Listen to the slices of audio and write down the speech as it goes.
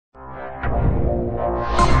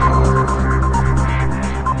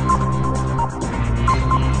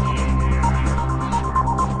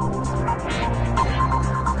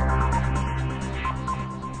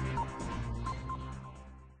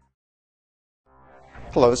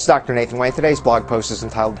Hello, this is Dr. Nathan Way. Today's blog post is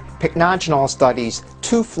entitled Pycnogenol Studies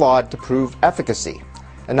Too Flawed to Prove Efficacy.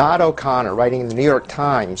 Anahad O'Connor, writing in the New York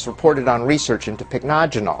Times, reported on research into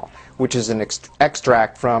pycnogenol, which is an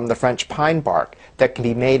extract from the French pine bark that can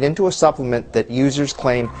be made into a supplement that users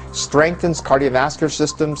claim strengthens cardiovascular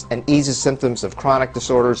systems and eases symptoms of chronic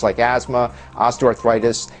disorders like asthma,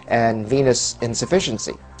 osteoarthritis, and venous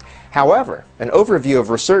insufficiency. However, an overview of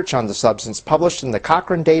research on the substance published in the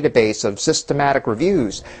Cochrane database of systematic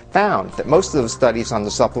reviews found that most of the studies on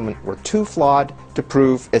the supplement were too flawed to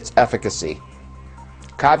prove its efficacy.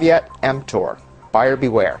 Caveat emptor. Buyer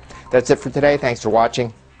beware. That's it for today. Thanks for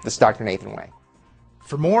watching. This is Dr. Nathan Way.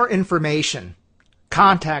 For more information,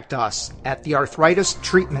 contact us at the Arthritis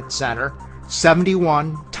Treatment Center,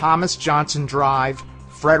 71 Thomas Johnson Drive,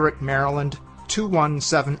 Frederick, Maryland,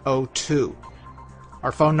 21702.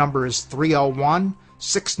 Our phone number is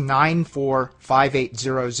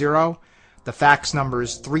 301-694-5800. The fax number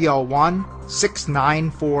is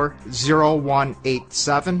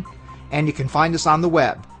 301-694-0187. And you can find us on the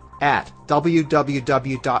web at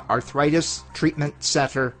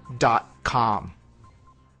www.arthritistreatmentcenter.com.